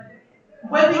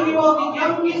Whether you are the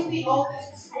youngest, the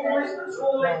oldest, the smallest, the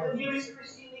tallest, the newest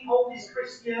Christian, the oldest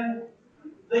Christian,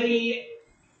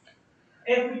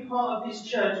 every part of this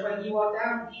church, whether you are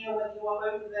down here, whether you are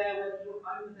over there, whether you're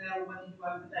over there, or whether you're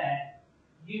over there,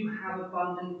 you have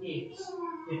abundant gifts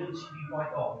given to you by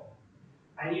God.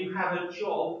 And you have a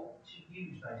job to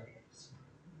use those gifts.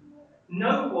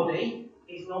 Nobody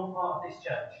is not part of this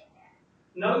church.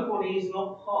 Nobody is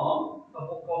not part of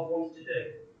what God wants to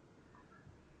do.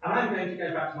 And I'm going to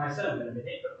go back to my sermon in a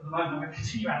minute, but for the moment I'm going to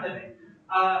continue ad living.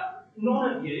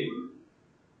 None of you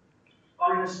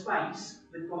are in a space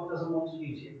that God doesn't want to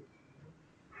use you.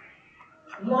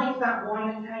 Like that wine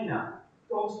at Cana,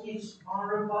 God's gifts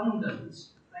are abundant.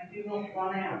 They do not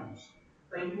run out.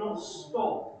 They do not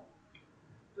stop.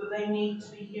 But they need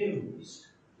to be used.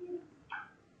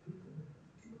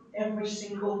 Every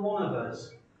single one of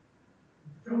us.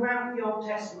 Throughout the Old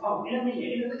Testament, in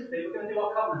a little bit, we're going to do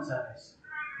our covenant service.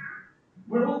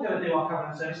 We're all going to do our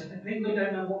covenant service. If people who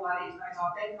don't know what that is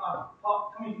our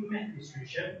part coming from the Methodist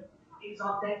tradition. It's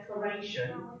our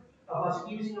declaration of us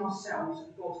using ourselves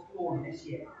for God's glory this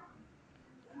year.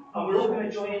 And we're all going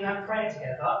to join in that prayer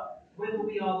together, whether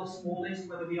we are the smallest,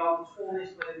 whether we are the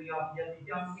tallest, whether we are the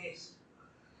youngest,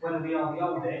 whether we are the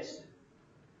oldest,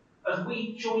 as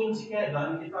we join together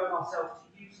and devote ourselves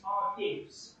to use our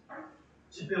gifts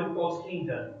to build God's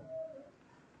kingdom.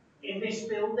 In this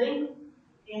building,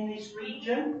 in this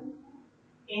region,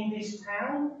 in this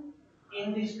town,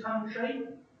 in this country,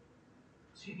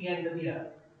 to the end of the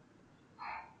earth.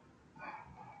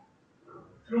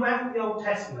 Throughout the Old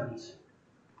Testament,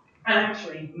 and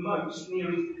actually most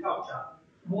Near Eastern culture,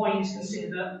 wine is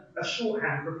considered a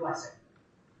shorthand for blessing.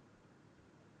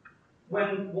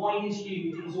 When wine is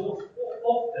used, it is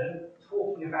often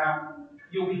talking about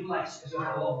you'll be blessed because you'll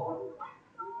have a lot of wine.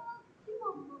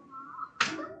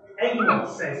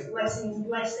 Amos says, blessings,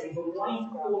 blessings, a wine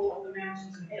poured off the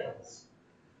mountains and hills.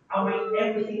 I'll make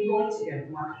everything right again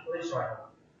for my people Israel.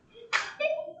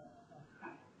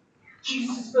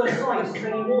 Jesus' first sign is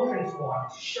turning water into wine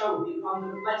to show the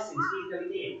abundant blessings he's going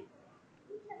to give.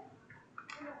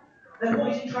 Then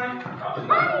what is he trying to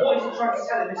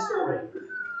tell in this story?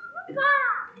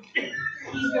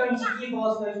 He's going to give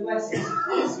us those blessings.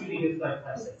 He's giving us those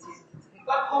blessings.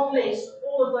 That whole list,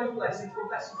 all of those blessings were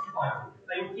blessings in the Bible.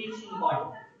 They were gifts in the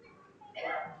Bible.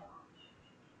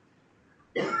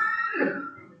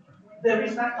 There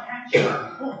is that catch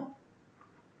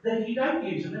that if you don't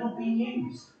use them, they're not being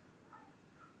used.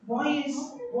 Why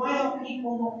are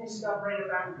people not discovering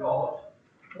about God?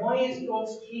 Why is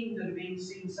God's kingdom being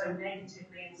seen so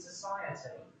negatively in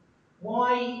society?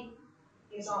 Why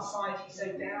is our society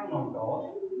so down on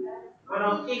God when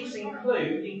our gifts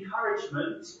include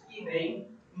encouragement, giving,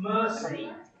 mercy,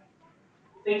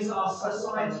 things that our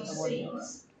society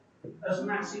sees as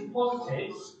massive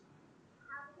positives?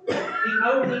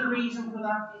 The only reason for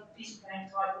that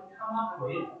disconnect I can come up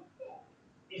with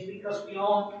is because we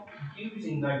aren't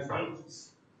using those gifts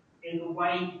in the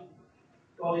way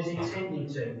God is intending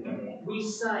to. We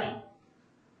say,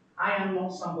 I am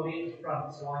not somebody at the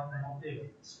front, so I cannot do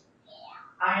it.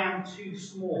 I am too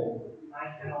small,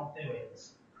 I cannot do it.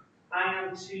 I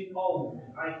am too old,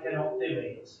 I cannot do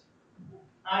it.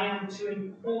 I am too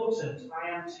important, I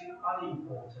am too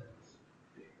unimportant.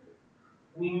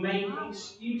 We make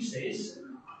excuses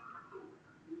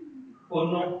for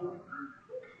not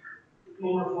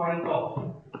glorifying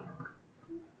God.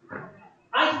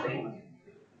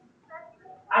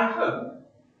 I hope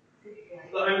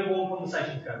that only one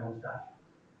conversation is going on today.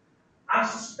 I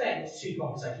suspect two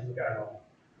conversations are going on.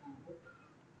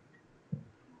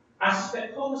 I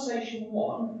suspect conversation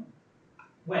one,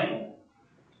 when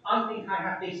I think I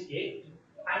have this gift,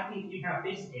 I think you have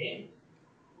this gift,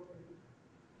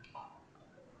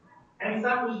 and if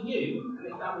that was you, and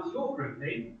if that was your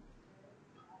grouping,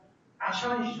 I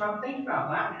challenge you to have a think about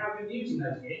that and how you're using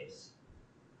those gifts.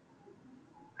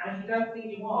 And if you don't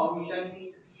think you are, or you don't think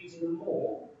you could be using them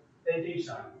more, then do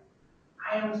so.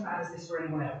 I am as bad as this for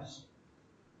anyone else.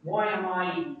 Why am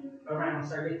I around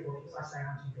so little? Because I say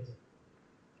I'm too busy.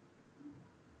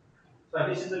 So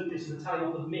this is a telling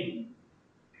off of me,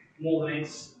 more than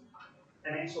it's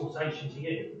an exhortation to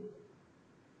you.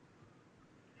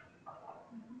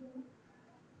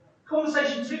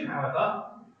 Conversation two, however,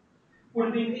 would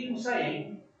have been people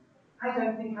saying, I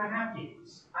don't think I have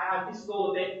gifts. This is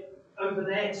all a bit over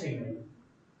there to me.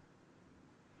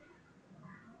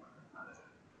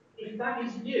 If that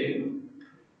is you,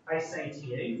 I say to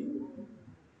you,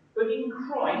 but in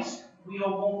Christ we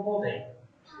are one body.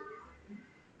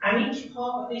 And each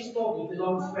part of this body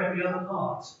belongs to every other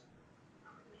part.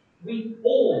 We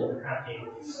all have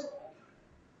gifts.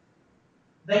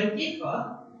 They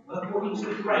differ according to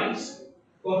the grace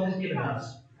God has given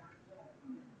us.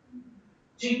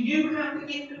 Do you have the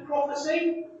gift of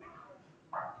prophecy?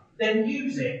 Then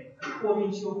use it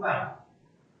according to your faith.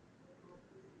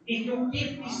 If your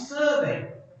gift is serving,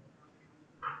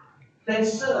 then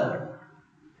serve.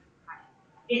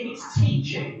 If it's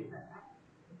teaching,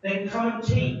 then come and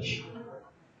teach.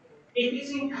 If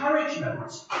it's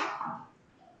encouragement,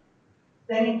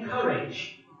 then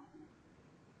encourage.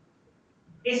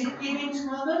 Is it giving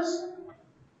to others?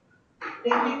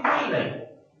 Then give freely.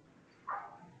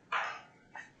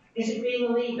 Is it being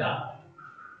a leader?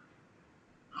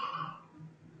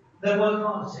 Then work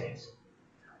hard at it.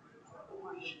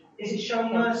 Is it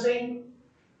showing mercy?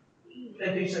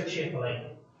 Then do so cheerfully.